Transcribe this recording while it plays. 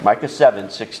Micah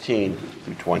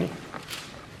 7:16-20.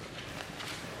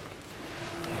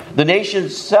 The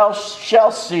nations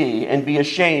shall see and be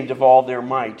ashamed of all their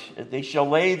might. They shall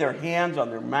lay their hands on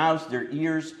their mouths, their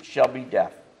ears shall be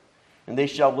deaf. And they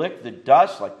shall lick the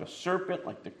dust like a serpent,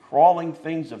 like the crawling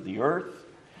things of the earth.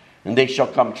 And they shall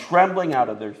come trembling out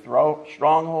of their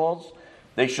strongholds.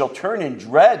 They shall turn in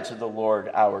dread to the Lord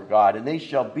our God, and they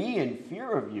shall be in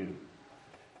fear of you.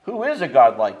 Who is a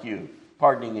God like you,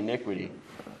 pardoning iniquity,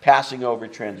 passing over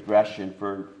transgression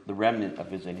for the remnant of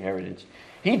his inheritance?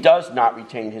 He does not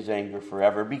retain his anger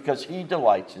forever, because he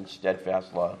delights in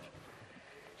steadfast love.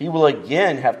 He will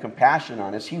again have compassion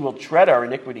on us. He will tread our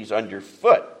iniquities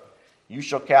underfoot. You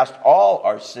shall cast all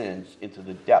our sins into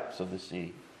the depths of the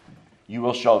sea. You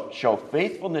will show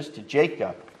faithfulness to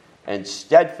Jacob and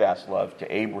steadfast love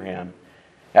to Abraham,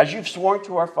 as you've sworn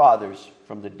to our fathers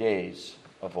from the days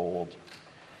of old.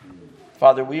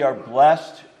 Father, we are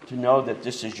blessed to know that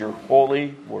this is your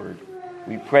holy word.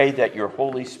 We pray that your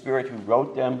Holy Spirit who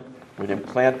wrote them would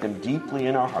implant them deeply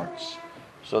in our hearts,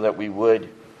 so that we would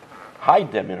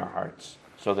hide them in our hearts,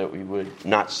 so that we would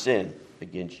not sin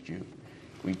against you.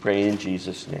 We pray in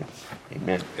Jesus' name.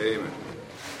 Amen. Amen.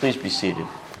 Please be seated.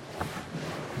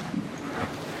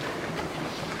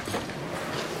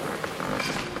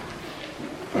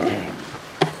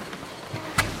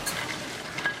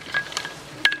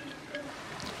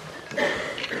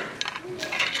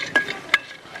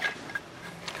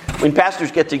 When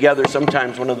pastors get together,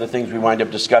 sometimes one of the things we wind up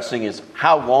discussing is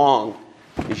how long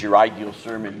is your ideal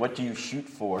sermon? What do you shoot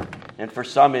for? And for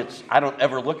some, it's, I don't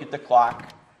ever look at the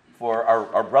clock. For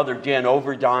our brother Dan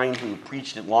Overdine, who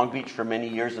preached at Long Beach for many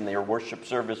years and their worship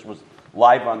service was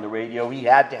live on the radio, he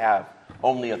had to have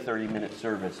only a 30-minute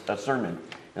sermon.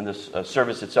 And the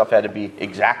service itself had to be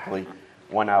exactly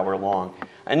 1 hour long.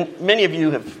 And many of you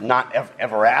have not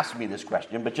ever asked me this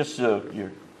question, but just so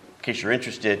in case you're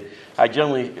interested, I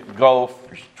generally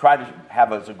try to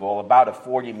have as a goal about a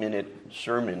 40-minute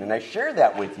sermon. And I share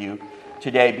that with you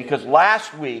today because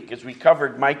last week, as we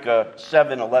covered Micah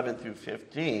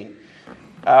 7:11-15,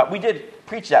 we did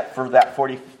preach that for that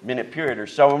 40-minute period or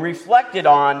so and reflected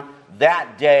on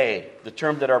that day, the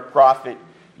term that our prophet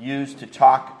used to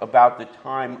talk about the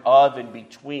time of and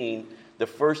between the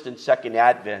first and second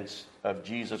advents of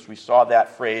Jesus. We saw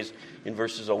that phrase in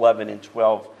verses 11 and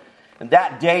 12. And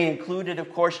that day included,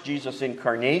 of course, Jesus'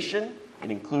 incarnation. It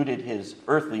included his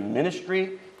earthly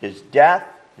ministry, his death,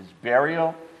 his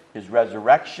burial, his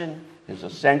resurrection, his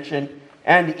ascension,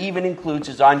 and even includes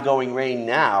his ongoing reign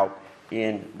now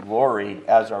in glory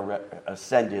as our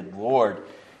ascended Lord.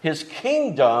 His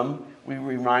kingdom, we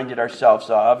reminded ourselves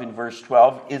of in verse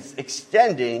 12, is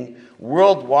extending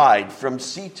worldwide from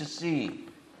sea to sea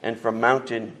and from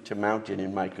mountain to mountain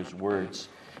in Micah's words.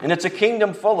 And it's a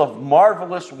kingdom full of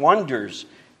marvelous wonders,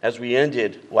 as we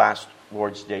ended last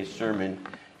Lord's Day sermon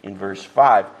in verse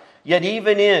 5. Yet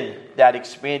even in that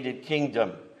expanded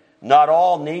kingdom, not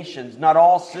all nations, not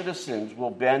all citizens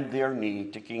will bend their knee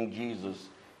to King Jesus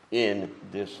in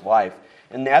this life.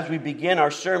 And as we begin our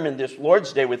sermon this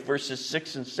Lord's Day with verses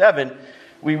 6 and 7,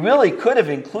 we really could have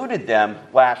included them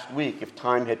last week if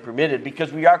time had permitted,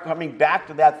 because we are coming back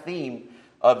to that theme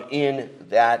of in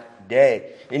that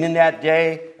day. And in that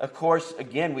day, of course,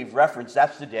 again, we've referenced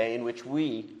that's the day in which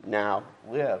we now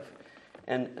live.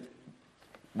 And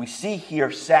we see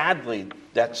here, sadly,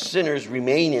 that sinners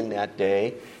remain in that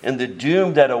day and the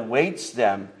doom that awaits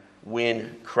them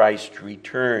when Christ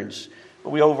returns.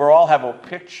 But we overall have a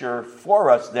picture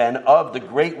for us then of the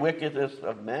great wickedness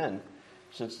of men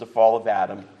since the fall of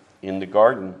Adam in the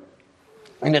garden.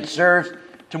 And it serves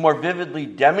to more vividly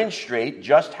demonstrate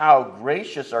just how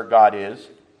gracious our God is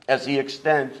as he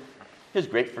extends his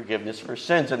great forgiveness for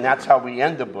sins. And that's how we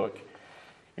end the book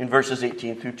in verses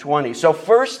 18-20. So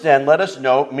first then, let us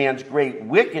note man's great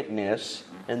wickedness,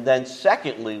 and then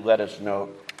secondly, let us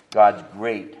note God's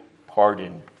great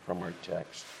pardon from our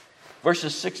text.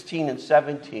 Verses 16 and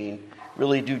 17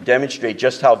 really do demonstrate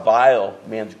just how vile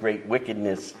man's great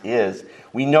wickedness is.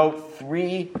 We note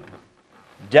three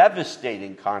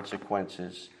devastating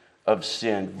consequences of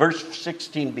sin. Verse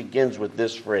 16 begins with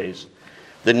this phrase: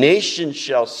 "The nations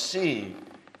shall see,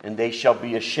 and they shall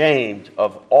be ashamed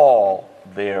of all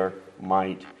their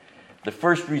might." The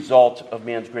first result of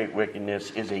man's great wickedness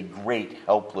is a great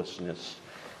helplessness.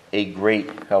 A great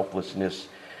helplessness.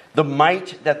 The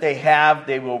might that they have,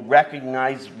 they will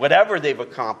recognize whatever they've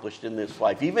accomplished in this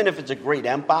life. Even if it's a great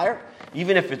empire,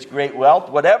 even if it's great wealth,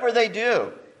 whatever they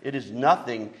do, it is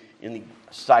nothing in the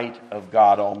sight of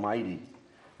God Almighty.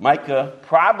 Micah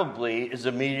probably is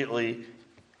immediately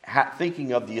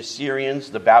thinking of the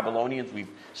Assyrians, the Babylonians. We've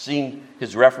seen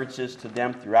his references to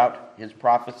them throughout his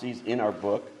prophecies in our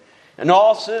book. And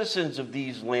all citizens of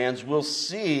these lands will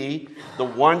see the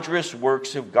wondrous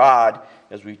works of God,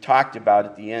 as we talked about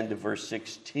at the end of verse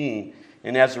 16.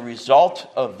 And as a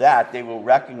result of that, they will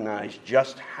recognize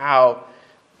just how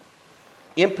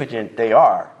impotent they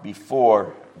are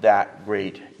before that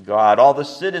great God. All the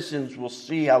citizens will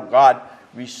see how God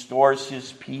restores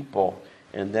his people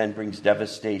and then brings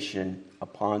devastation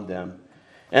upon them.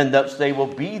 And thus they will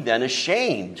be then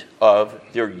ashamed of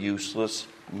their useless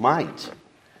might.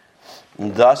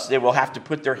 And thus they will have to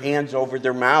put their hands over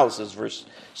their mouths, as verse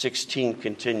 16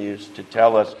 continues to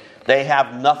tell us. They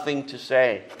have nothing to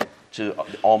say to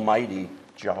Almighty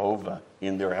Jehovah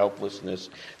in their helplessness.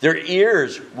 Their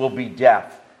ears will be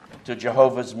deaf to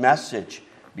Jehovah's message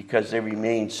because they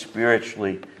remain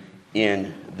spiritually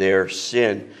in their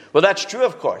sin. Well, that's true,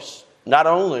 of course, not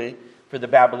only for the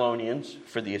Babylonians,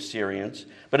 for the Assyrians,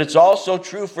 but it's also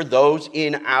true for those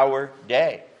in our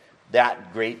day,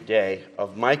 that great day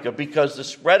of Micah, because the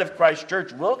spread of Christ's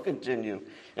church will continue,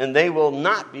 and they will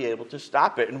not be able to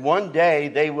stop it. And one day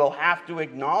they will have to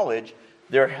acknowledge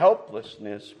their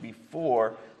helplessness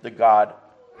before the God,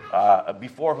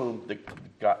 before whom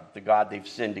the God they've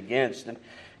sinned against. And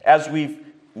as we've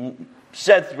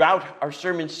said throughout our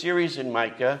sermon series in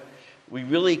Micah, we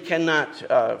really cannot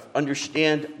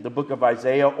understand the book of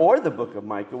Isaiah or the book of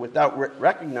Micah without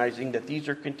recognizing that these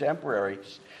are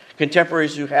contemporaries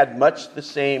who had much the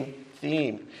same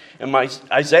theme. And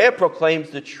Isaiah proclaims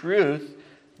the truth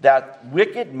that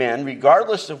wicked men,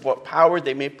 regardless of what power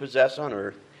they may possess on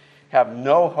earth, have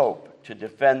no hope to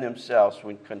defend themselves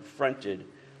when confronted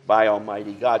by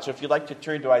Almighty God. So if you'd like to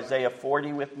turn to Isaiah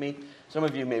 40 with me, some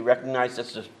of you may recognize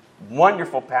this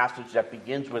wonderful passage that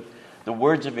begins with the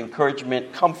words of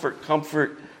encouragement, comfort,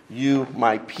 comfort you,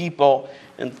 my people.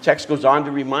 And the text goes on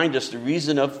to remind us the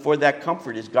reason for that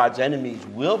comfort is God's enemies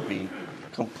will be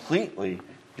completely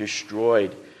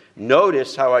destroyed.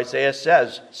 Notice how Isaiah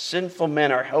says, sinful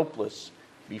men are helpless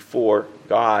before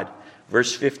God.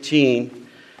 Verse 15,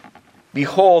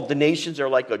 behold, the nations are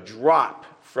like a drop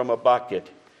from a bucket,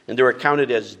 and they're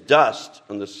accounted as dust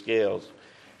on the scales.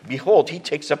 Behold, he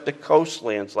takes up the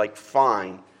coastlands like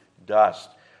fine dust.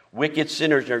 Wicked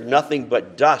sinners are nothing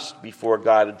but dust before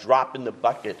God, a drop in the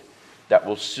bucket that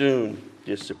will soon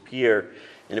disappear.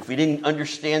 And if we didn't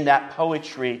understand that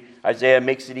poetry, Isaiah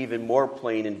makes it even more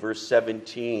plain in verse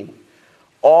 17.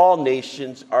 All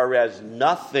nations are as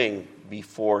nothing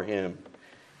before him.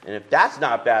 And if that's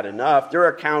not bad enough, they're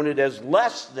accounted as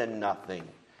less than nothing.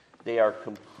 They are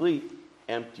complete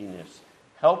emptiness,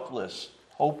 helpless,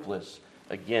 hopeless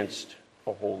against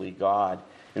a holy God.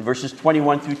 In verses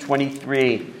 21 through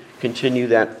 23, continue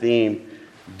that theme.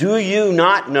 Do you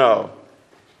not know?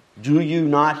 Do you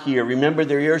not hear? Remember,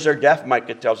 their ears are deaf,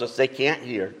 Micah tells us. They can't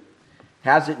hear.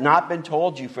 Has it not been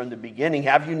told you from the beginning?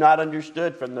 Have you not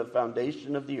understood from the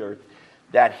foundation of the earth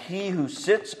that he who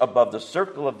sits above the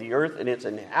circle of the earth and its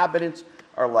inhabitants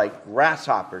are like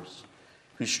grasshoppers,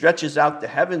 who stretches out the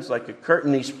heavens like a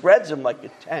curtain, he spreads them like a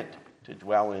tent to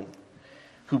dwell in,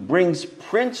 who brings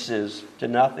princes to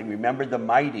nothing. Remember, the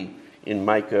mighty in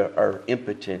Micah are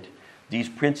impotent. These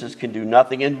princes can do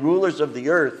nothing, and rulers of the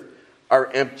earth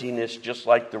are emptiness, just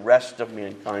like the rest of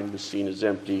mankind was seen as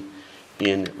empty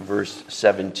in verse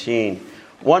 17.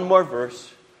 One more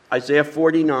verse, Isaiah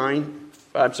 45,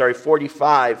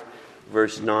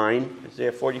 verse 9.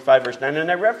 Isaiah 45, verse 9.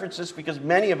 And I reference this because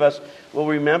many of us will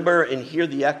remember and hear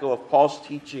the echo of Paul's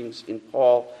teachings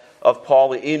of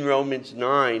Paul in Romans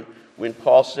 9, when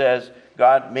Paul says,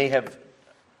 God may have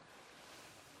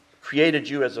created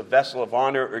you as a vessel of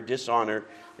honor or dishonor,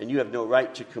 and you have no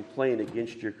right to complain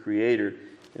against your Creator.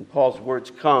 And Paul's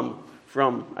words come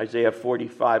from Isaiah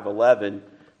 45:11.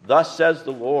 Thus says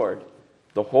the Lord,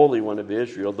 the Holy One of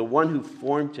Israel, the one who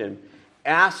formed him,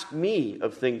 ask me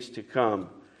of things to come.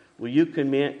 Will you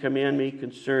command me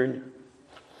concern?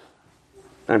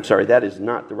 I'm sorry, that is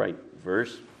not the right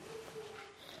verse.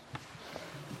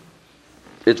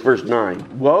 It's verse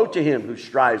 9. Woe to him who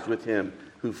strives with him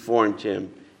who formed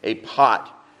him, a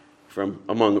pot from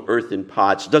among earthen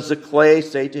pots. Does the clay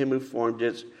say to him who formed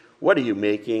it, what are you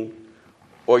making?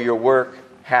 Or your work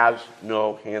has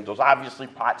no handles. Obviously,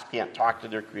 pots can't talk to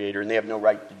their creator, and they have no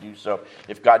right to do so.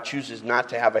 If God chooses not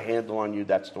to have a handle on you,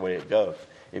 that's the way it goes.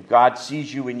 If God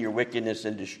sees you in your wickedness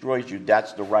and destroys you,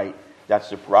 that's the right, that's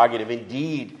the prerogative.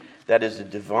 Indeed, that is a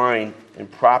divine and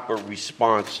proper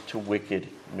response to wicked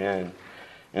men.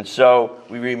 And so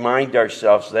we remind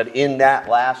ourselves that in that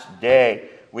last day,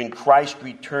 when Christ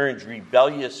returns,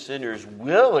 rebellious sinners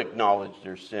will acknowledge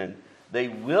their sin. They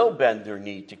will bend their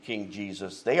knee to King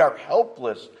Jesus. They are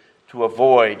helpless to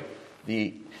avoid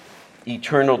the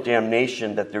eternal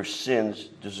damnation that their sins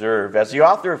deserve. As the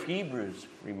author of Hebrews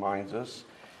reminds us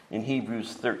in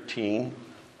Hebrews 13,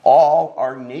 all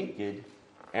are naked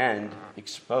and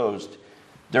exposed.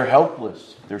 They're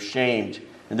helpless, they're shamed,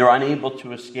 and they're unable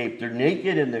to escape. They're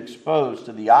naked and exposed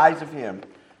to the eyes of Him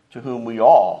to whom we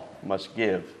all must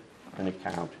give an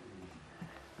account.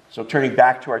 So turning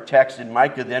back to our text in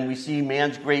Micah, then we see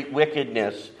man's great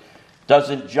wickedness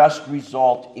doesn't just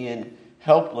result in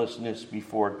helplessness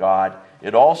before God.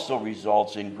 It also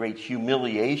results in great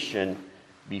humiliation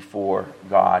before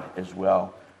God as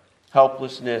well.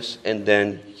 Helplessness and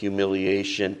then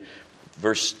humiliation.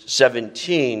 Verse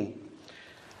 17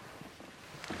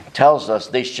 tells us,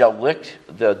 they shall lick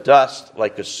the dust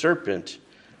like a serpent,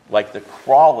 like the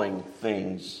crawling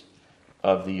things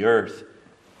of the earth.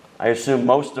 I assume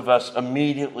most of us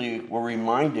immediately were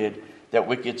reminded that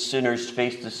wicked sinners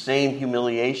face the same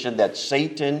humiliation that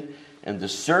Satan and the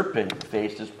serpent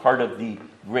faced as part of the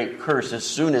great curse as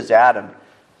soon as Adam,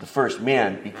 the first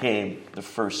man, became the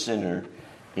first sinner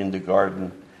in the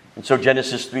garden. And so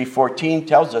Genesis 3:14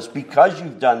 tells us, because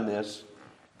you've done this,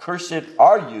 cursed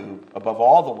are you above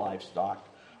all the livestock,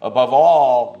 above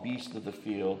all beasts of the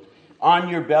field. On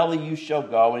your belly you shall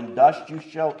go, and dust you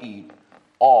shall eat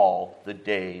all the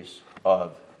days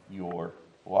of your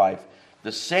life.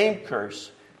 The same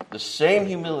curse, the same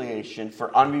humiliation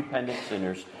for unrepentant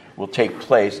sinners will take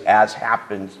place as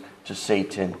happens to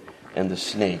Satan and the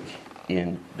snake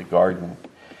in the garden.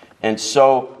 And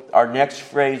so our next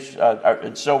phrase,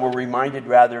 we're reminded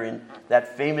rather in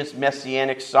that famous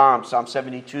messianic psalm, Psalm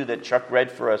 72, that Chuck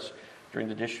read for us during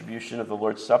the distribution of the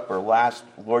Lord's Supper last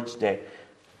Lord's Day.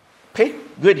 Pay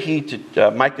good heed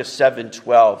to Micah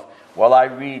 7:12 while I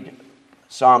read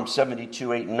Psalm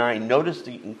 72, 8, and 9. Notice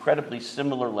the incredibly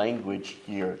similar language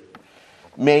here.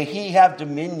 May he have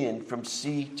dominion from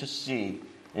sea to sea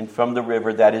and from the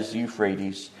river that is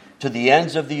Euphrates to the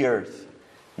ends of the earth.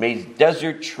 May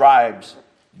desert tribes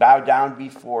bow down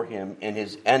before him and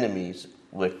his enemies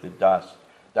lick the dust.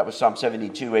 That was Psalm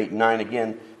 72, 8, and 9.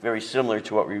 Again, very similar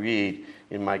to what we read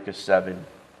in Micah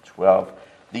 7:12.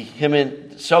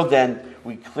 So then,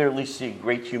 we clearly see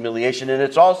great humiliation. And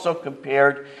it's also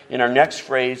compared in our next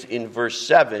phrase in verse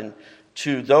 7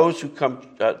 to those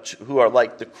who are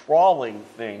like the crawling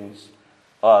things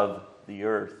of the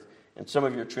earth. And some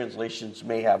of your translations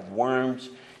may have worms.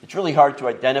 It's really hard to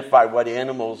identify what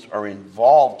animals are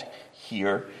involved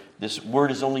here. This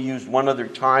word is only used one other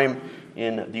time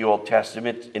in the Old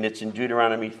Testament, and it's in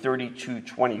Deuteronomy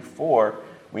 32:24,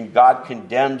 when God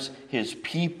condemns his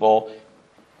people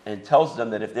and tells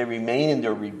them that if they remain in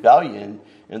their rebellion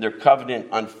and their covenant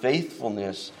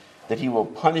unfaithfulness, that he will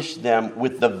punish them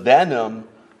with the venom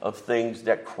of things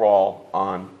that crawl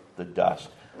on the dust.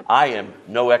 I am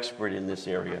no expert in this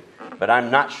area, but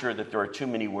I'm not sure that there are too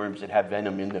many worms that have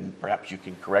venom in them. Perhaps you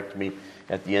can correct me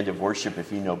at the end of worship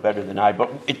if you know better than I.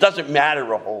 But it doesn't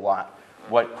matter a whole lot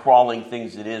what crawling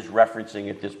things it is referencing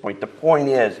at this point. The point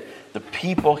is, the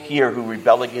people here who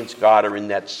rebel against God are in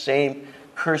that same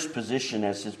cursed position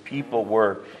as his people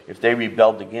were if they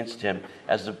rebelled against him,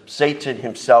 as Satan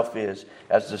himself is,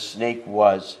 as the snake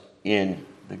was in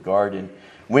the garden.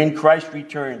 When Christ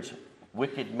returns,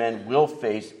 wicked men will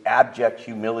face abject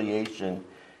humiliation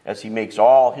as he makes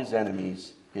all his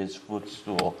enemies his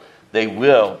footstool. They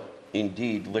will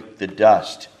indeed lick the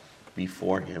dust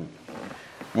before him.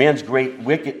 Man's great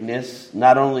wickedness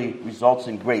not only results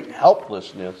in great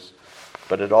helplessness,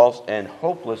 but it also and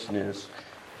hopelessness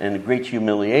and great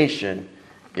humiliation.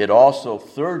 It also,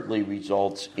 thirdly,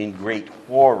 results in great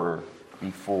horror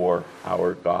before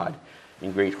our God.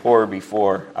 In great horror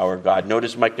before our God.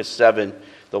 Notice Micah 7,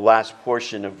 the last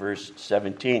portion of verse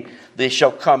 17. They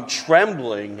shall come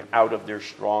trembling out of their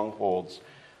strongholds.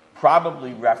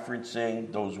 Probably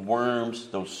referencing those worms,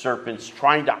 those serpents,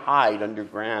 trying to hide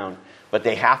underground. But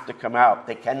they have to come out.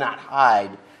 They cannot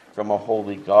hide from a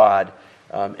holy God.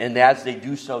 And as they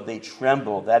do so, they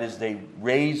tremble. That is, they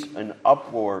raise an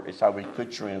uproar, is how we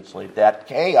could translate that.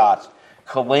 Chaos,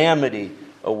 calamity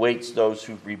awaits those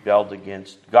who've rebelled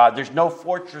against God. There's no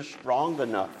fortress strong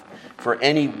enough for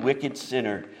any wicked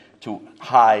sinner to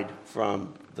hide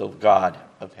from the God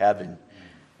of heaven.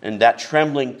 And that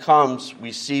trembling comes,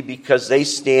 we see, because they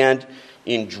stand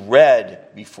in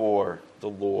dread before the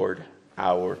Lord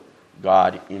our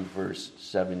God in verse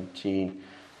 17.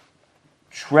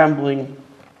 Trembling,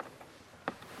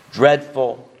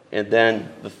 dreadful, and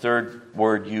then the third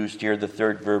word used here, the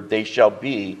third verb, they shall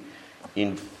be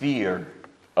in fear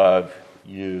of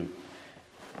you.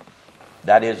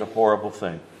 That is a horrible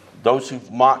thing. Those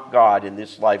who've mocked God in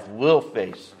this life will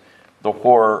face the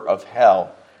horror of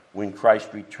hell when Christ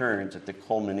returns at the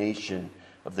culmination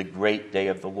of the great day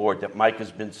of the Lord that Mike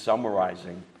has been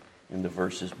summarizing in the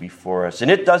verses before us. And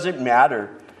it doesn't matter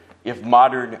if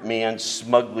modern man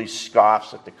smugly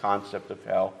scoffs at the concept of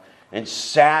hell. And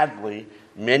sadly,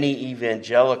 many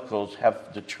evangelicals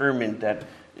have determined that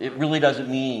it really doesn't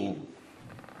mean,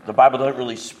 the Bible doesn't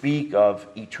really speak of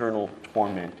eternal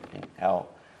torment in hell.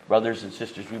 Brothers and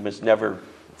sisters, we must never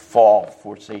fall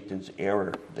for Satan's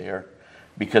error there,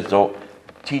 because the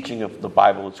teaching of the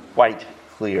Bible is quite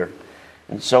clear.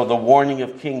 And so the warning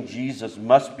of King Jesus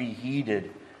must be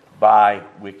heeded by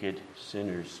wicked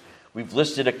sinners. We've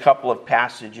listed a couple of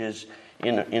passages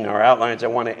in our outlines. I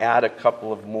want to add a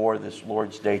couple of more this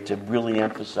Lord's Day to really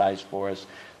emphasize for us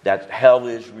that hell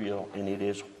is real and it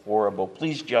is horrible.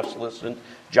 Please just listen.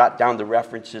 Jot down the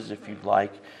references if you'd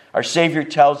like. Our Savior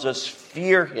tells us,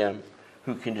 fear him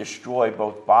who can destroy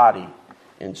both body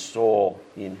and soul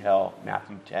in hell.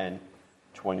 Matthew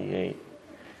 10:28.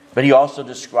 But he also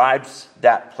describes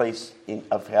that place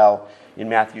of hell in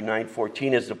Matthew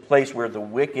 9:14 as the place where the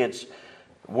wicked's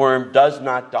worm does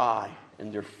not die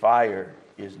and their fire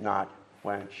is not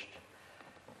quenched.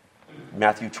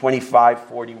 Matthew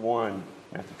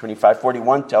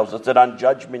 25:41 tells us that on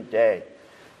Judgment Day,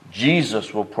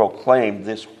 Jesus will proclaim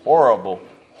this horrible,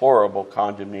 horrible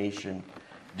condemnation.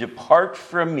 Depart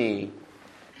from me,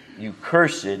 you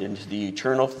cursed, into the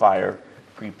eternal fire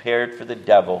prepared for the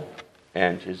devil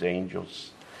and his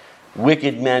angels.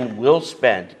 Wicked men will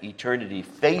spend eternity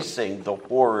facing the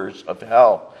horrors of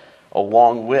hell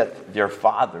along with their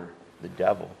father, the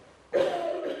devil.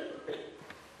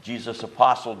 Jesus'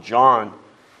 apostle John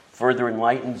further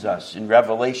enlightens us in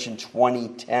Revelation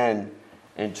 20:10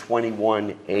 and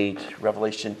 21:8.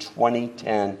 Revelation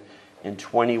 20:10 and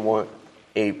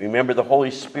 21:8. Remember, the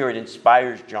Holy Spirit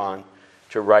inspires John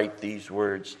to write these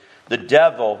words. The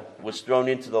devil was thrown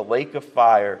into the lake of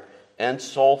fire and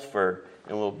sulfur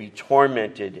and will be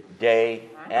tormented day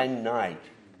and night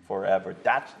forever.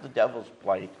 That's the devil's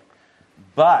plight.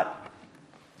 But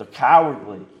the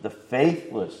cowardly, the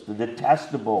faithless, the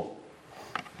detestable,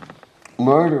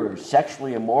 murderers,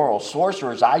 sexually immoral,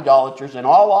 sorcerers, idolaters, and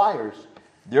all liars,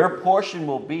 their portion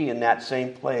will be in that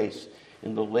same place,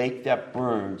 in the lake that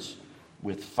burns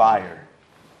with fire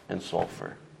and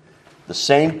sulfur. The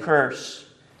same curse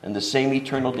and the same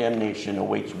eternal damnation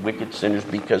awaits wicked sinners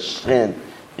because sin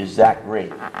is that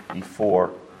great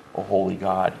before a holy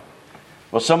God.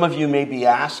 Well, some of you may be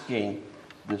asking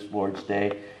this Lord's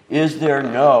Day, is there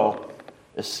no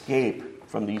escape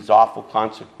from these awful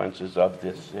consequences of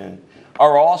this sin?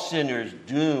 Are all sinners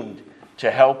doomed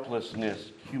to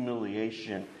helplessness,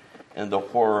 humiliation, and the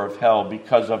horror of hell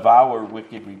because of our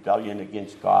wicked rebellion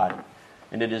against God?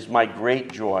 And it is my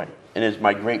great joy and it is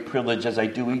my great privilege, as I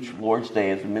do each Lord's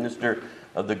Day as a minister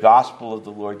of the gospel of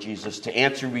the Lord Jesus, to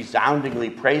answer resoundingly,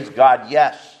 praise God,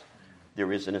 yes,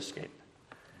 there is an escape.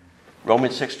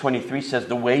 Romans 6:23 says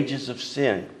the wages of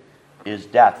sin is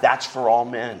death. That's for all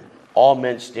men. All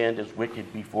men stand as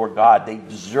wicked before God. They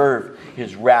deserve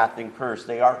his wrath and curse.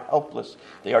 They are helpless.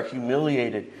 They are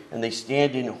humiliated. And they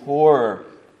stand in horror.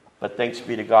 But thanks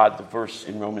be to God, the verse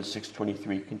in Romans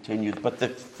 6:23 continues. But the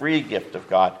free gift of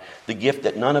God, the gift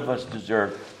that none of us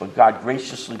deserve, but God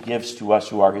graciously gives to us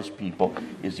who are his people,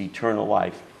 is eternal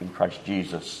life in Christ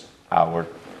Jesus, our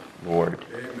Lord.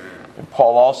 Amen. And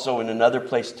Paul also in another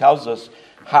place tells us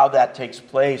how that takes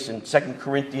place. In 2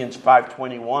 Corinthians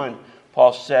 5:21,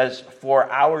 Paul says, for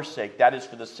our sake, that is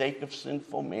for the sake of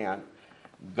sinful man,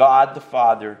 God the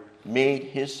Father made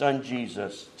his Son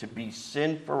Jesus to be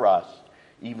sin for us,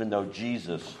 even though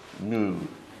Jesus knew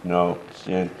no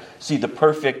sin. See, the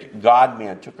perfect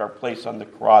God-man took our place on the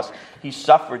cross. He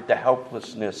suffered the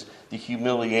helplessness, the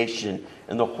humiliation,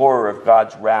 and the horror of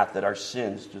God's wrath that our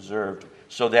sins deserved,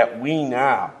 so that we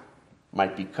now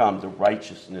might become the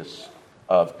righteousness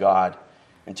of God.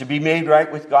 And to be made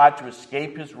right with God, to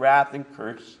escape his wrath and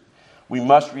curse, we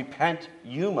must repent.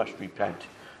 You must repent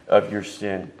of your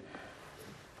sin.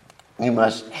 You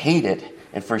must hate it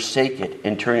and forsake it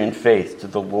and turn in faith to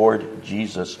the Lord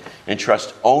Jesus and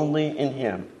trust only in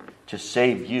him to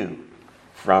save you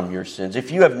from your sins.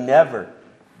 If you have never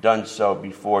done so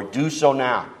before, do so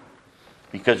now,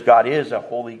 because God is a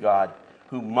holy God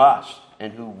who must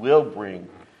and who will bring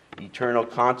eternal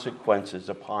consequences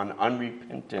upon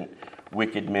unrepentant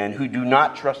wicked men who do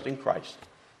not trust in Christ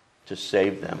to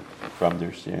save them from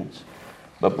their sins.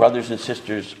 But brothers and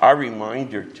sisters, our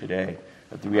reminder today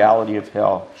of the reality of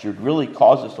hell should really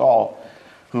cause us all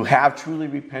who have truly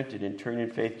repented and turned in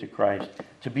faith to Christ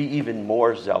to be even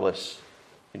more zealous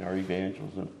in our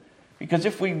evangelism. Because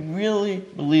if we really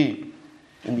believe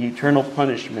in the eternal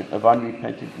punishment of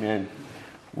unrepentant men,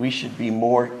 We should be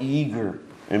more eager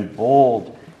and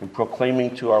bold in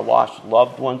proclaiming to our lost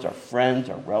loved ones, our friends,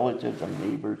 our relatives, our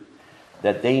neighbors,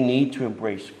 that they need to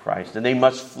embrace Christ and they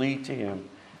must flee to him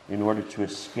in order to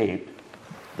escape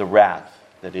the wrath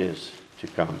that is to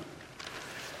come.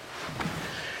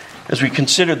 As we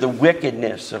consider the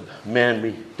wickedness of men,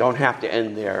 we don't have to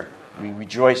end there. We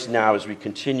rejoice now as we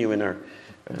continue in our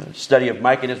study of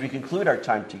Micah, and as we conclude our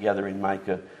time together in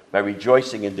Micah by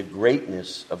rejoicing in the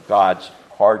greatness of God's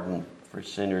pardon for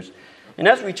sinners. And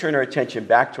as we turn our attention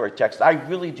back to our text, I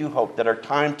really do hope that our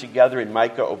time together in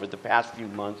Micah over the past few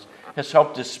months has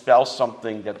helped dispel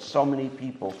something that so many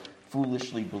people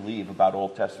foolishly believe about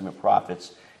Old Testament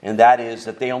prophets, and that is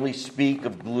that they only speak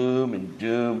of gloom and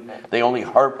doom, they only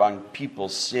harp on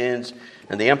people's sins,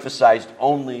 and they emphasized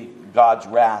only God's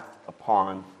wrath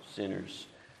upon sinners.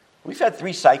 We've had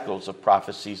 3 cycles of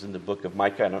prophecies in the book of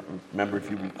Micah. I don't remember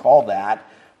if you recall that,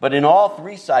 but in all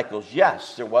 3 cycles,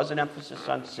 yes, there was an emphasis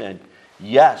on sin.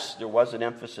 Yes, there was an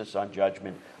emphasis on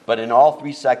judgment, but in all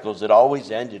 3 cycles, it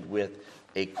always ended with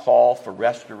a call for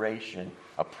restoration,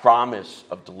 a promise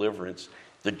of deliverance,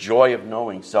 the joy of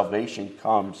knowing salvation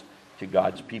comes to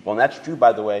God's people. And that's true,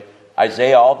 by the way,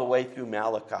 Isaiah all the way through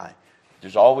Malachi.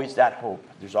 There's always that hope.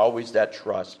 There's always that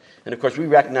trust. And of course, we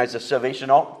recognize that salvation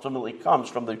ultimately comes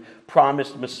from the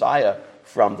promised Messiah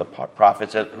from the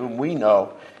prophets, whom we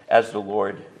know as the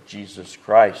Lord Jesus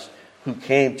Christ, who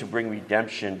came to bring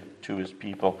redemption to his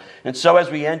people. And so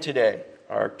as we end today,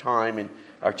 our time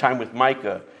with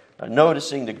Micah,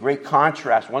 noticing the great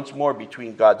contrast once more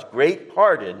between God's great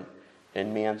pardon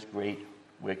and man's great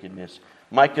wickedness.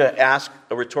 Micah asks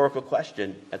a rhetorical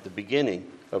question at the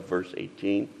beginning of verse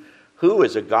 18. Who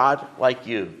is a God like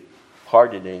you,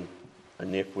 pardoning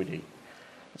iniquity?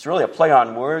 It's really a play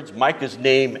on words. Micah's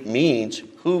name means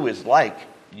who is like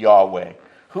Yahweh,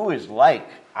 who is like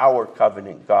our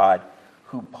covenant God,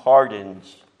 who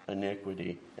pardons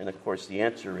iniquity. And of course the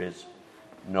answer is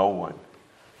no one.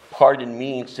 Pardon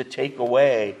means to take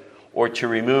away or to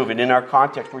remove. And in our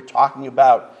context, we're talking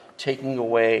about taking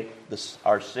away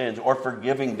our sins or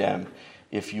forgiving them,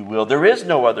 if you will. There is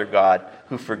no other God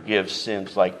who forgives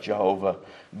sins like Jehovah.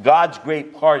 God's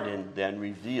great pardon then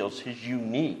reveals his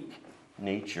unique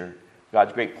nature.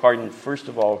 God's great pardon, first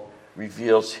of all,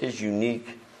 reveals his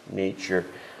unique nature.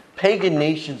 Pagan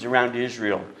nations around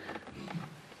Israel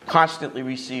constantly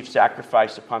received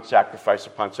sacrifice upon sacrifice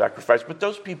upon sacrifice, but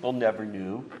those people never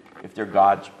knew if their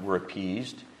gods were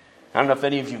appeased. I don't know if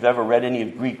any of you have ever read any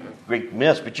of Greek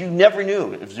myths, but you never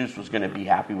knew if Zeus was going to be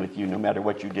happy with you no matter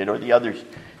what you did, or the others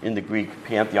in the Greek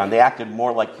pantheon. They acted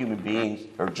more like human beings,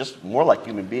 or just more like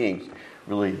human beings,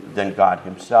 really, than God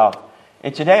himself.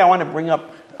 And today I want to bring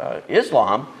up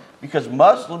Islam, because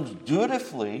Muslims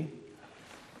dutifully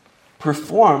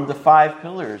perform the 5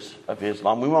 pillars of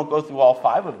Islam. We won't go through all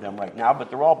 5 of them right now, but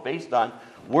they're all based on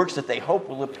works that they hope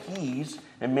will appease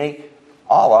and make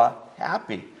Allah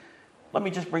happy. Let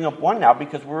me just bring up one now,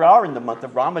 because we are in the month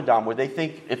of Ramadan, where they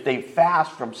think if they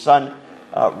fast from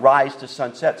sunrise to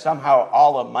sunset, somehow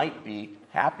Allah might be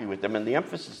happy with them. And the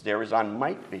emphasis there is on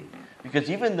might be. Because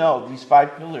even though these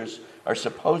 5 pillars are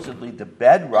supposedly the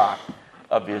bedrock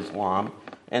of Islam,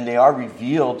 and they are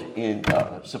revealed in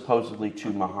supposedly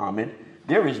to Muhammad,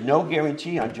 there is no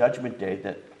guarantee on Judgment Day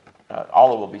that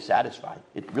Allah will be satisfied.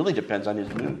 It really depends on his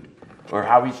mood, or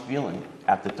how he's feeling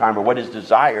at the time, or what his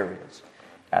desire is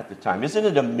at the time. Isn't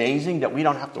it amazing that we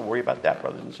don't have to worry about that,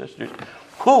 brothers and sisters?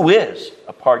 Who is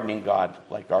a pardoning God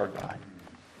like our God?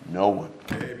 No one.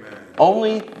 Amen.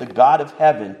 Only the God of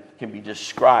heaven can be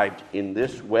described in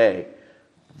this way.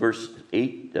 Verse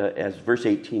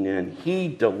 18 ends, he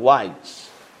delights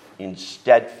in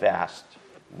steadfast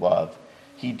love.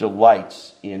 He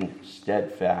delights in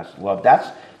steadfast love. That's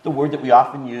the word that we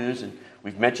often use, and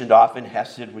we've mentioned often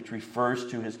Hesed, which refers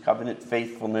to his covenant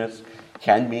faithfulness,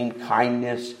 can mean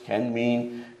kindness, can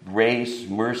mean grace,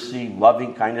 mercy,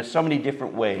 loving kindness, so many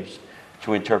different ways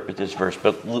to interpret this verse.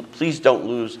 But please don't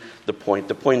lose the point.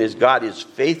 The point is God is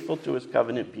faithful to his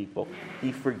covenant people.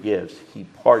 He forgives. He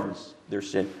pardons their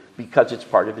sin because it's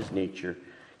part of his nature.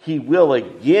 He will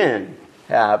again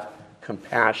have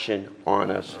compassion on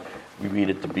us. We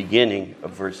read at the beginning of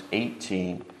verse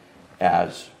 18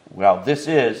 as well. This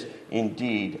is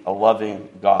indeed a loving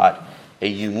God, a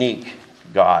unique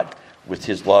God with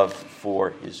his love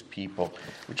for his people.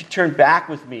 Would you turn back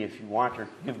with me, if you want, or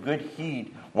give good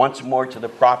heed once more to the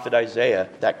prophet Isaiah,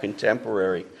 that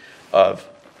contemporary of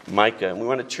Micah. And we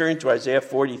want to turn to Isaiah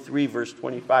 43, verse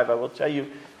 25. I will tell you,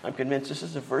 I'm convinced this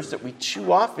is a verse that we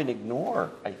too often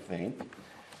ignore, I think,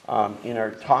 in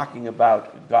our talking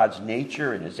about God's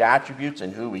nature and his attributes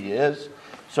and who he is.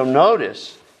 So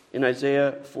notice in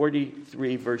Isaiah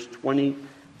 43, verse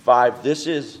 25. This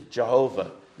is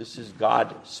Jehovah. This is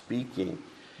God speaking.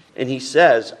 And he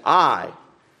says, I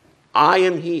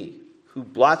am he who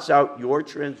blots out your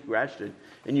transgression.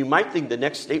 And you might think the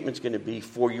next statement's going to be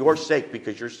for your sake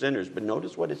because you're sinners. But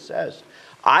notice what it says.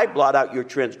 I blot out your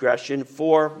transgression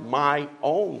for my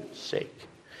own sake.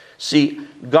 See,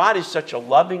 God is such a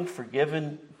loving,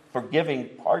 forgiving,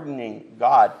 pardoning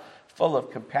God, full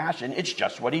of compassion. It's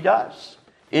just what he does.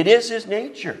 It is his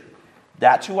nature.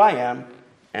 That's who I am,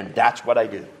 and that's what I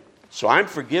do. So I'm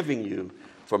forgiving you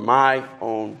for my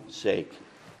own sake,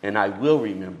 and I will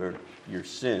remember your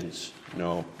sins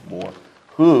no more.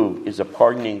 Who is a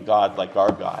pardoning God like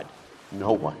our God?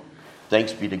 No one.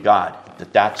 Thanks be to God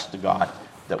that that's the God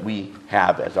that we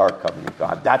have as our covenant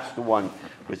God. That's the one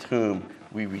with whom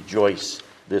we rejoice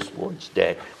this Lord's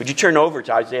Day. Would you turn over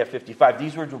to Isaiah 55?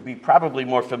 These words will be probably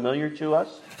more familiar to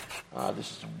us.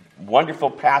 This is a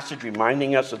wonderful passage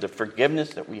reminding us of the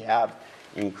forgiveness that we have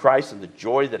in Christ and the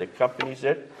joy that accompanies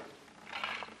it.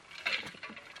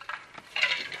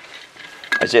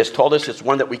 Isaiah's told us it's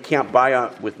one that we can't buy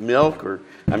with milk,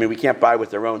 we can't buy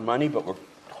with our own money, but we're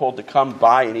told to come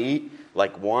buy and eat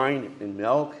like wine and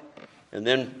milk. And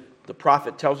then the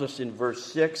prophet tells us in verse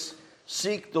 6,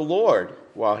 seek the Lord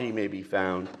while he may be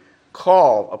found.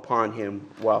 Call upon him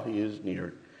while he is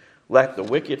near. Let the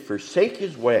wicked forsake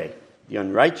his way, the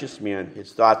unrighteous man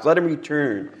his thoughts. Let him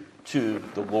return to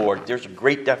the Lord. There's a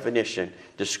great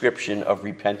description of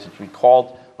repentance. We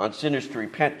called on sinners to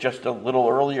repent just a little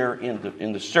earlier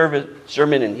in the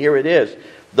sermon, and here it is.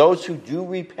 Those who do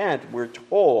repent, we're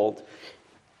told,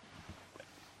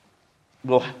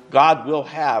 God will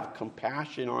have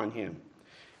compassion on him.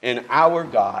 And our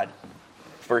God,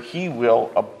 for he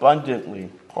will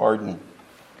abundantly pardon.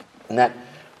 And that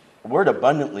word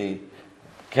abundantly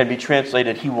can be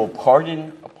translated, he will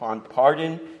pardon upon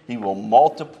pardon. He will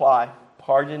multiply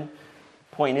pardon.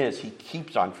 Point is, he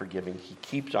keeps on forgiving. He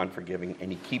keeps on forgiving.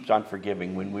 And he keeps on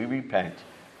forgiving. When we repent,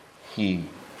 he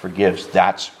forgives.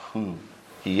 That's who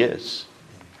he is.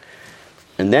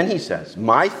 And then he says,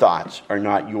 my thoughts are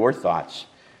not your thoughts,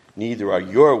 neither are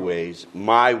your ways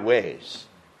my ways,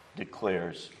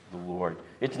 declares the Lord.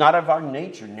 It's not of our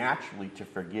nature naturally to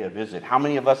forgive, is it? How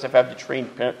many of us have had to train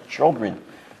children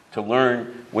to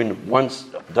learn when one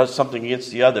does something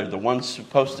against the other? The one's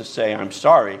supposed to say, I'm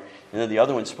sorry, and then the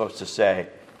other one's supposed to say,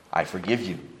 I forgive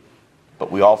you.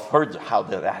 But we all heard how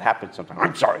that happens sometimes.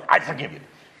 I'm sorry, I forgive you.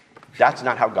 That's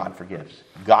not how God forgives.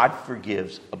 God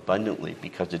forgives abundantly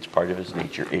because it's part of his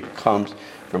nature. It comes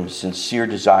from a sincere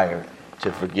desire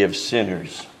to forgive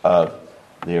sinners of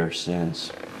their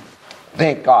sins.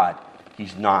 Thank God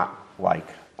he's not like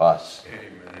us.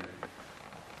 Amen.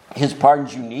 His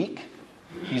pardon's unique.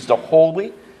 He's the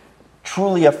holy,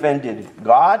 truly offended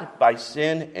God by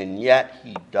sin, and yet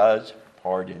he does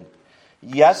pardon.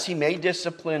 Yes, he may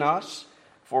discipline us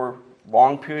for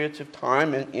long periods of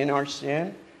time in our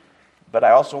sin, but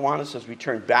I also want us, as we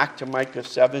turn back to Micah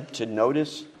 7, to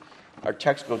notice our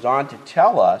text goes on to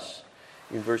tell us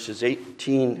in verses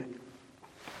 18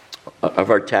 of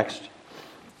our text.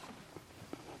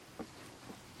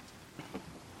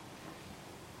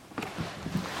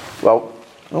 Well,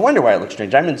 no wonder why it looks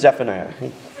strange. I'm in Zephaniah.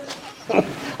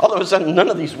 All of a sudden, none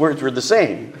of these words were the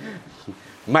same.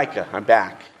 Micah, I'm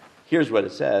back. Here's what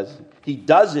it says. He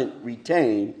doesn't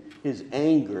retain his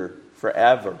anger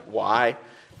forever. Why?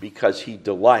 Because he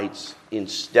delights in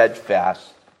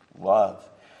steadfast love.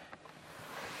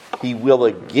 He will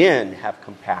again have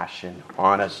compassion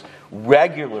on us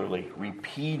regularly,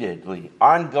 repeatedly,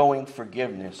 ongoing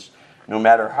forgiveness, no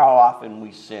matter how often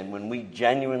we sin. When we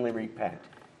genuinely repent,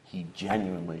 he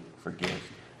genuinely forgives.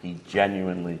 He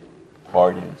genuinely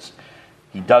pardons.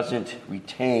 He doesn't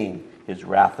retain his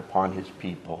wrath upon his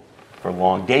people for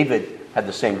long. David had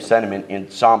the same sentiment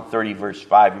in Psalm 30, verse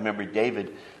 5. Remember,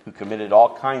 David, who committed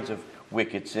all kinds of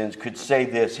wicked sins, could say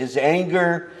this, his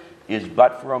anger is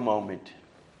but for a moment.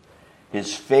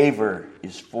 His favor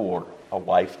is for a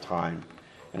lifetime.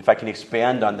 And if I can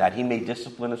expand on that, he may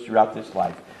discipline us throughout this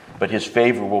life, but his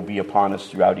favor will be upon us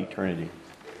throughout eternity.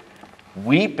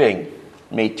 Weeping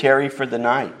may tarry for the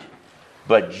night,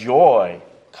 but joy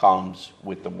comes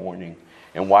with the morning.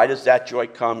 And why does that joy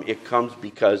come? It comes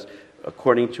because,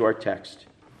 according to our text,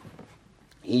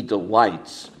 he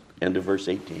delights, end of verse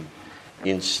 18,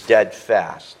 in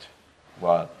steadfast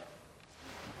love.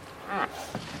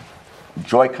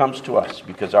 Joy comes to us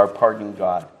because our pardoning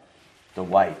God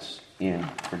delights in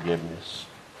forgiveness.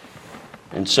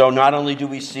 And so not only do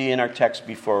we see in our text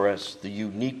before us the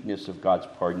uniqueness of God's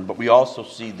pardon, but we also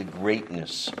see the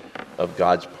greatness of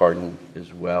God's pardon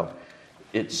as well.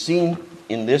 it's seen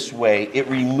in this way. It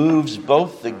removes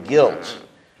both the guilt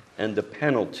and the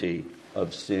penalty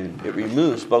of sin. It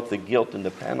removes both the guilt and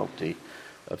the penalty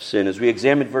of sin. As we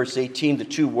examine verse 18, the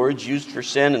two words used for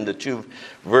sin and the two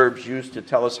verbs used to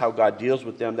tell us how God deals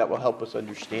with them, that will help us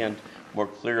understand more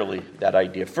clearly that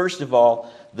idea. First of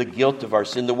all, the guilt of our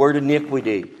sin. The word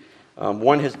iniquity.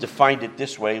 One has defined it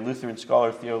this way, Lutheran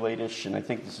scholar Theoletisch, and I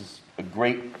think this is a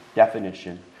great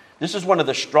definition. This is one of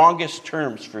the strongest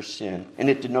terms for sin, and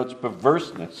it denotes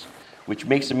perverseness, which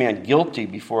makes a man guilty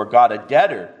before God, a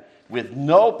debtor with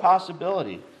no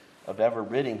possibility of ever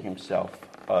ridding himself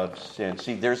of sin.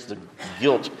 See, there's the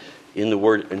guilt in the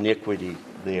word iniquity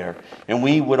there. And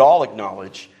we would all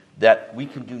acknowledge that we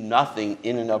can do nothing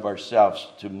in and of ourselves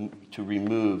to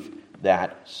remove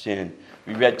that sin.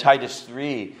 We read Titus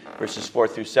 3, verses 4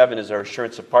 through 7 as our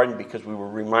assurance of pardon because we were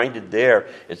reminded there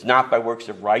it's not by works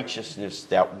of righteousness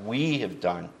that we have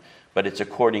done, but it's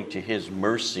according to his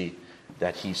mercy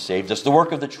that he saved us. The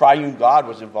work of the triune God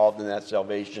was involved in that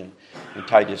salvation in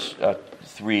Titus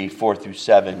 3, 4 through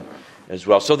 7 as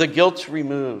well. So the guilt's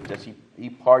removed. As he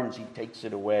pardons, he takes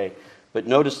it away. But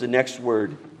notice the next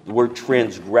word, the word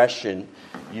transgression,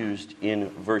 used in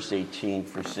verse 18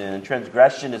 for sin. And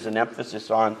transgression is an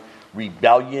emphasis on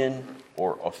rebellion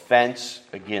or offense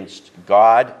against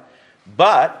God,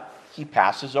 but he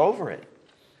passes over it.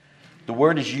 The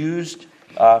word is used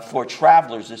for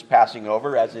travelers as passing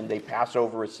over, as in they pass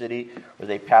over a city or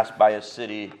they pass by a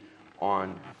city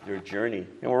on their journey.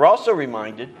 And we're also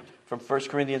reminded from 1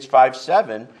 Corinthians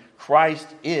 5:7, Christ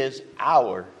is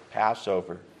our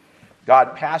Passover.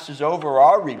 God passes over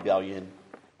our rebellion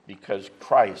because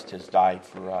Christ has died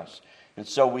for us. And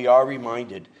so we are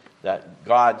reminded that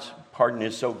God's pardon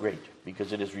is so great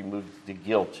because it has removed the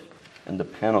guilt and the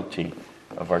penalty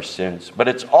of our sins. But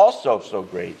it's also so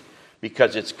great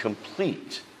because it's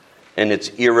complete and it's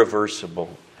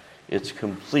irreversible. It's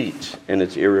complete and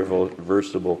it's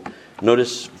irreversible.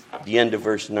 Notice the end of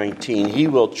verse 19. He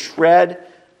will tread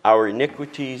our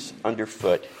iniquities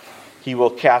underfoot. He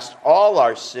will cast all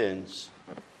our sins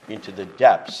into the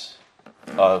depths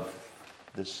of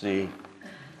the sea.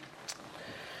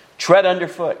 Tread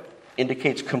underfoot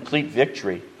indicates complete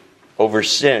victory over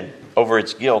sin, over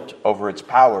its guilt, over its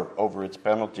power, over its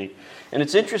penalty. And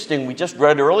it's interesting, we just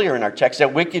read earlier in our text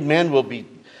that wicked men will be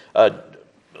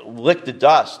lick the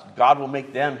dust. God will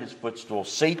make them his footstool.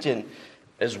 Satan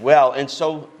as well. And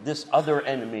so this other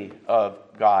enemy of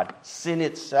God, sin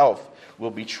itself,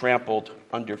 will be trampled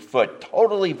underfoot,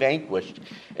 totally vanquished.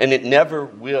 And it never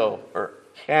will or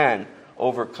can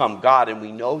overcome God, and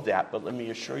we know that. But let me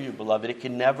assure you, beloved, it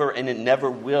can never and it never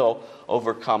will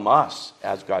overcome us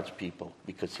as God's people,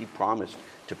 because he promised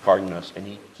to pardon us, and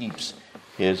he keeps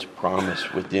his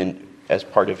promise within as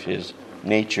part of his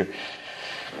nature.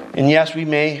 And yes, we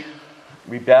may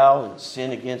rebel and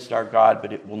sin against our God,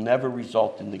 but it will never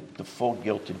result in the full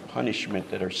guilt and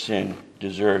punishment that our sin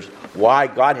deserves. Why?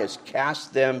 God has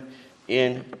cast them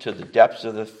into the depths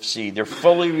of the sea. They're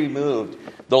fully removed.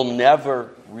 They'll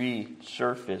never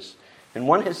resurface. And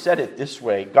one has said it this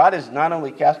way: God has not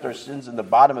only cast our sins in the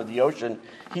bottom of the ocean,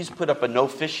 he's put up a no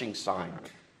fishing sign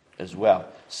as well.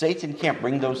 Satan can't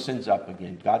bring those sins up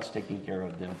again. God's taking care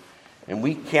of them. And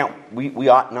we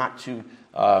ought not to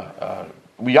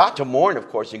we ought to mourn, of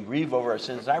course, and grieve over our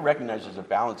sins. I recognize there's a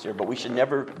balance here, but we should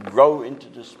never grow into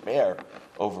despair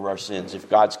over our sins if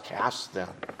God's cast them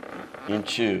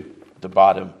into the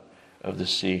bottom of the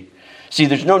sea. See,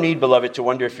 there's no need, beloved, to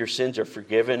wonder if your sins are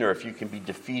forgiven or if you can be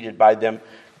defeated by them.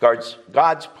 God's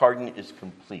pardon is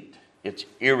complete. It's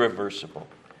irreversible.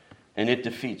 And it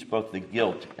defeats both the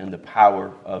guilt and the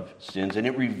power of sins. And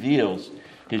it reveals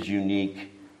his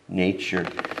unique nature.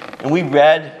 And we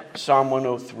read Psalm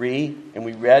 103 and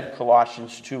we read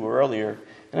Colossians 2 earlier.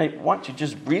 And I want to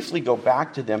just briefly go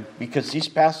back to them because these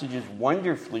passages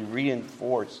wonderfully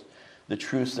reinforce the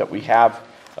truths that we have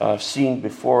seen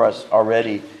before us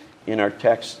already in our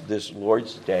text this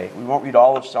Lord's Day. We won't read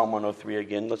all of Psalm 103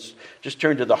 again. Let's just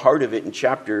turn to the heart of it in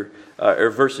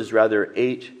verses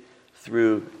 8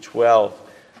 through 12.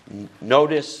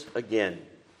 Notice again,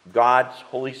 God's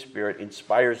Holy Spirit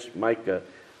inspires Micah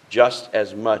just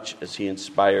as much as he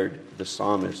inspired the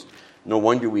psalmist. No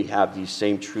wonder we have these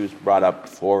same truths brought up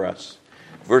for us.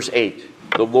 Verse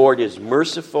 8, the Lord is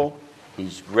merciful,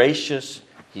 he's gracious,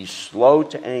 he's slow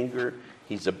to anger,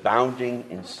 he's abounding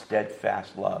in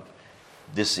steadfast love.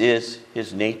 This is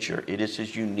his nature. It is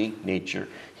his unique nature.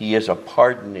 He is a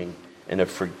pardoning and a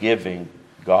forgiving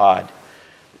God.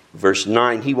 Verse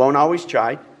 9, he won't always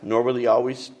chide, nor will he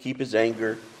always keep his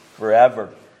anger forever.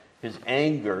 His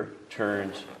anger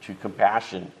turns to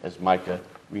compassion, as Micah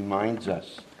reminds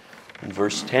us. In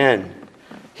verse 10,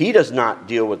 He does not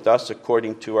deal with us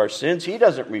according to our sins. He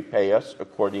doesn't repay us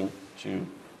according to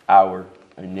our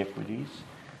iniquities.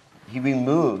 He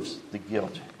removes the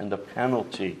guilt and the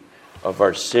penalty of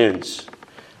our sins.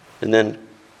 And then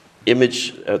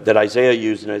image that Isaiah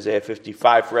used in Isaiah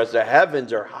 55, for as the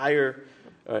heavens are higher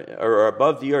or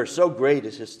above the earth, so great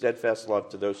is his steadfast love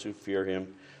to those who fear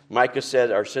him. Micah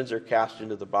said, our sins are cast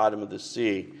into the bottom of the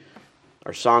sea.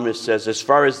 Our psalmist says, as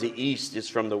far as the east is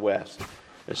from the west,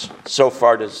 so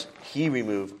far does he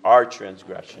remove our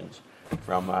transgressions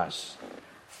from us.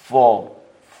 Full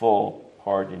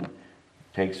pardon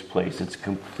takes place. It's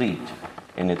complete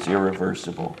and it's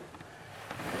irreversible.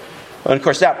 And of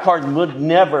course, that pardon would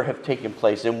never have taken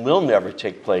place and will never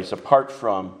take place apart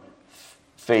from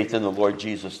faith in the Lord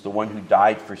Jesus, the one who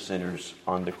died for sinners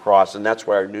on the cross. And that's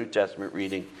why our New Testament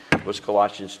reading was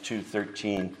Colossians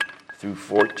 2:13 through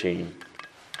 14.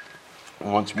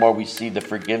 And once more, we see the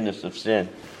forgiveness of sin.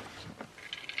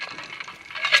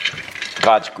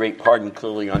 God's great pardon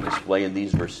clearly on display in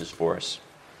these verses for us.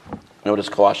 Notice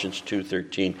Colossians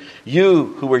 2:13. You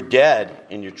who were dead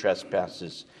in your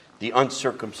trespasses, the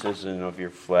uncircumcision of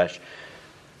your flesh.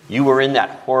 You were in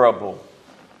that horrible,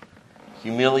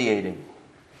 humiliating,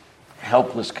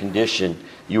 helpless condition.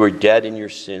 You were dead in your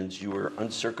sins. You were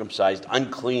uncircumcised,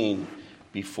 unclean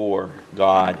before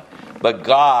God. But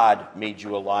God made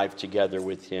you alive together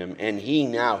with him, and he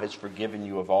now has forgiven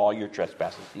you of all your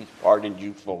trespasses. He's pardoned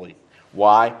you fully.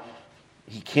 Why?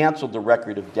 He canceled the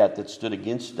record of debt that stood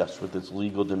against us with its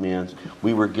legal demands.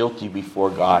 We were guilty before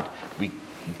God. We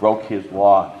broke his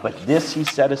law. But this he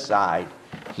set aside.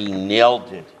 He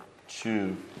nailed it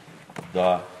to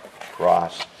the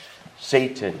cross.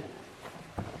 Satan,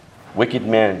 wicked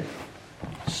men,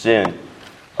 sin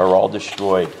are all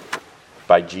destroyed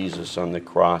by Jesus on the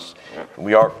cross.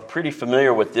 We are pretty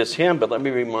familiar with this hymn, but let me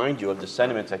remind you of the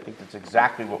sentiments. I think that's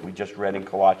exactly what we just read in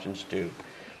Colossians 2.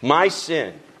 My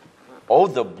sin, oh,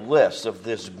 the bliss of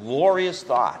this glorious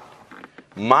thought.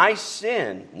 My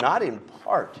sin, not in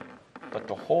part, but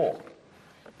the whole,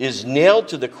 is nailed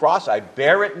to the cross. I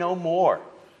bear it no more.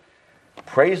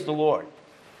 Praise the Lord.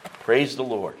 Praise the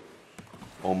Lord,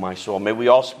 oh my soul. May we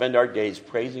all spend our days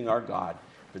praising our God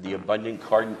for the abundant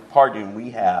pardon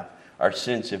we have. Our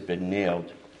sins have been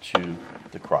nailed to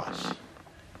the cross,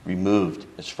 removed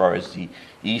as far as the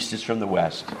east is from the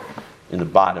west, in the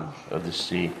bottom of the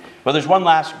sea. Well, there's one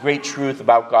last great truth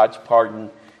about God's pardon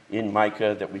in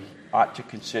Micah that we ought to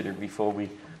consider before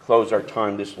we close our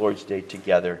time this Lord's Day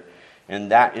together. And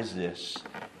that is this.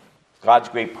 God's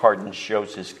great pardon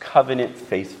shows his covenant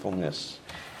faithfulness.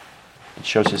 It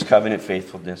shows his covenant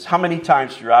faithfulness. How many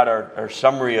times throughout our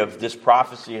summary of this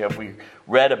prophecy have we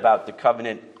read about the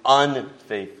covenant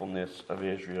unfaithfulness of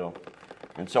Israel?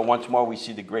 And so once more we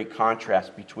see the great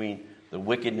contrast between the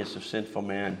wickedness of sinful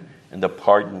man and the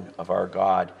pardon of our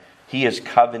God. He is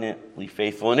covenantly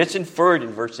faithful. And it's inferred in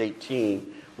verse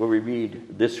 18 where we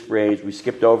read this phrase. We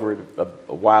skipped over it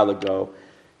a while ago.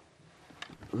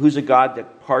 Who's a God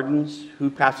that pardons? Who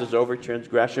passes over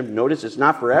transgression? Notice it's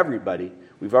not for everybody.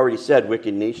 We've already said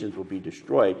wicked nations will be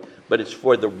destroyed, but it's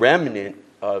for the remnant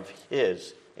of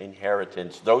his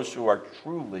inheritance, those who are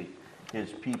truly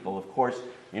his people. Of course,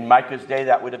 in Micah's day,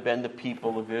 that would have been the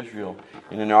people of Israel.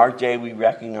 And in our day, we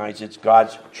recognize it's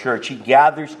God's church. He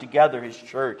gathers together his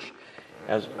church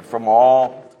from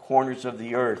all corners of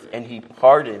the earth, and he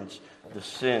pardons the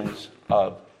sins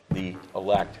of the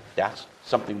elect. That's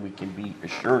something we can be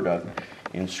assured of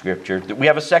in Scripture. We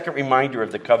have a second reminder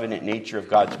of the covenant nature of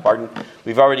God's pardon.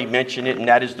 We've already mentioned it, and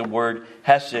that is the word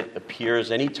hesed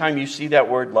appears. Anytime you see that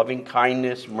word, loving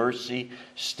kindness, mercy,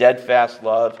 steadfast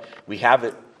love, we have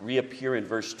it reappear in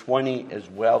verse 20 as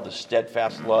well, the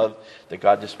steadfast love that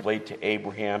God displayed to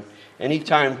Abraham.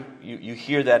 Anytime you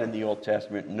hear that in the Old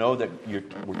Testament, know that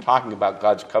we're talking about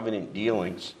God's covenant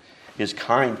dealings, his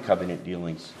kind covenant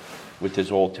dealings with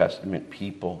his Old Testament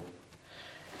people.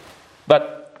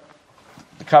 But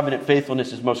the covenant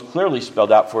faithfulness is most clearly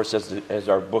spelled out for us as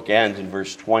our book ends in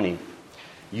verse 20.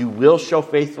 You will show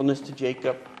faithfulness to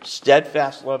Jacob,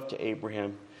 steadfast love to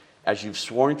Abraham, as you've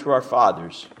sworn to our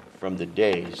fathers from the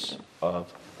days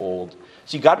of old.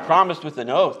 See, God promised with an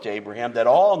oath to Abraham that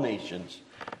all nations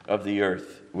of the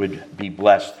earth would be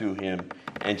blessed through him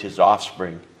and his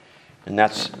offspring. And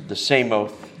that's the same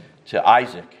oath to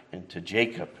Isaac and to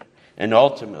Jacob. And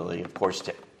ultimately, of course,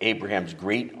 to Abraham's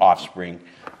great offspring,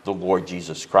 the Lord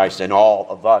Jesus Christ, and all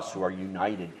of us who are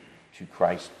united to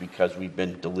Christ because we've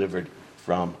been delivered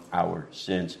from our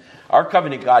sins. Our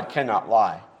covenant God cannot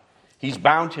lie. He's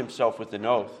bound himself with an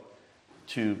oath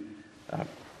to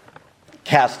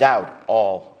cast out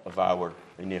all of our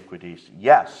iniquities.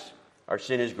 Yes, our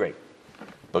sin is great.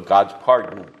 but God's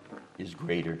pardon is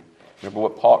greater. Remember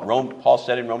what Paul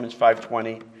said in Romans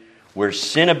 5:20? Where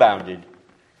sin abounded,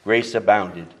 grace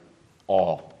abounded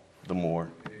all the more.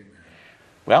 Amen.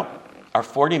 Well, our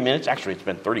 40 minutes, actually it's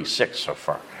been 36 so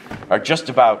far, are just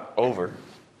about over.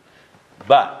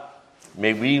 But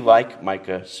may we, like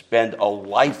Micah, spend a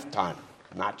lifetime,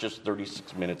 not just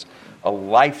 36 minutes, a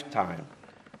lifetime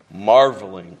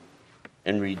marveling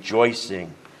and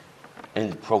rejoicing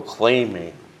and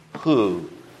proclaiming who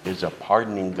is a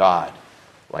pardoning God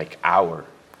like our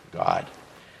God.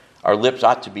 Our lips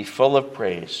ought to be full of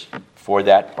praise for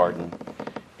that pardon.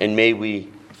 And may we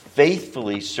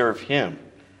faithfully serve him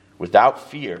without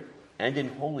fear and in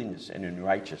holiness and in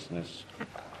righteousness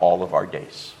all of our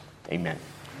days. Amen.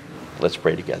 Let's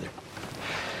pray together.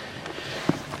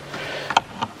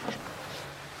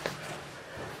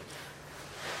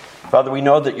 Father, we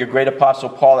know that your great apostle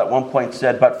Paul at one point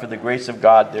said, "But for the grace of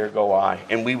God, there go I."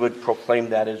 And we would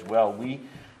proclaim that as well. We,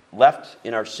 left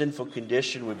in our sinful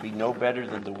condition, would be no better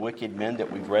than the wicked men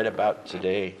that we've read about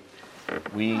today.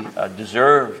 We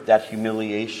deserve that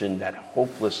humiliation, that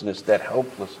hopelessness, that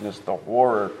helplessness, the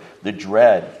horror, the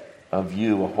dread of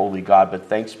you, a holy God. But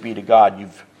thanks be to God,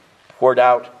 you've poured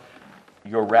out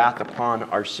your wrath upon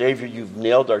our Savior. You've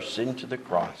nailed our sin to the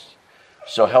cross.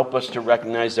 So help us to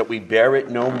recognize that we bear it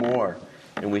no more,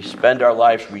 and we spend our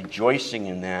lives rejoicing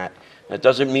in that. That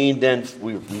doesn't mean then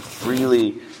we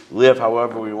freely live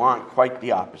however we want. Quite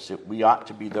the opposite. We ought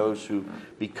to be those who,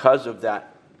 because of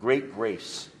that great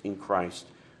grace in Christ,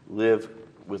 live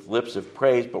with lips of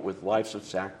praise, but with lives of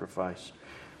sacrifice.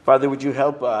 Father, would you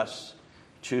help us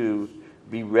to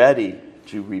be ready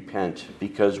to repent,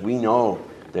 because we know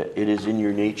that it is in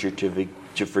your nature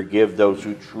to forgive those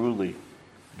who truly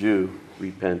do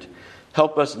repent.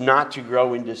 Help us not to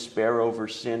grow in despair over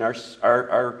sin.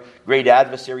 Our great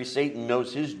adversary, Satan,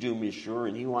 knows his doom is sure,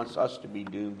 and he wants us to be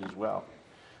doomed as well.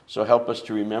 So help us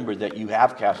to remember that you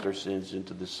have cast our sins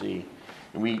into the sea,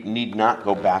 and we need not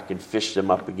go back and fish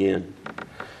them up again.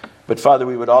 But Father,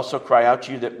 we would also cry out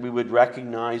to you that we would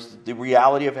recognize the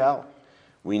reality of hell.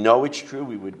 We know it's true.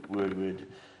 We would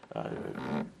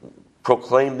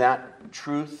proclaim that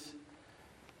truth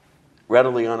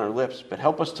readily on our lips, but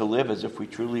help us to live as if we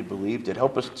truly believed it.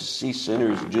 Help us to see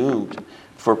sinners doomed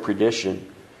for perdition,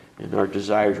 and our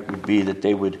desire would be that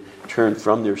they would turn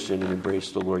from their sin and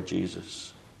embrace the Lord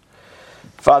Jesus.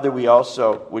 Father, we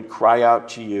also would cry out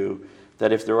to you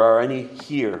that if there are any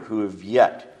here who have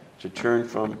yet to turn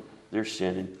from their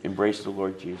sin and embrace the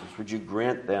Lord Jesus, would you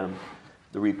grant them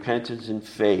the repentance and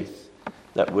faith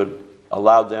that would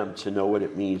allow them to know what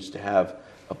it means to have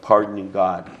a pardoning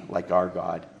God like our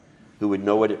God, who would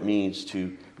know what it means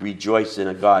to rejoice in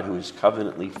a God who is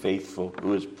covenantly faithful,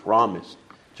 who has promised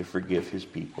to forgive his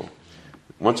people.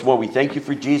 Once more, we thank you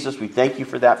for Jesus. We thank you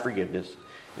for that forgiveness.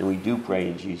 And we do pray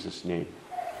in Jesus' name.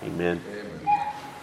 Amen. Amen.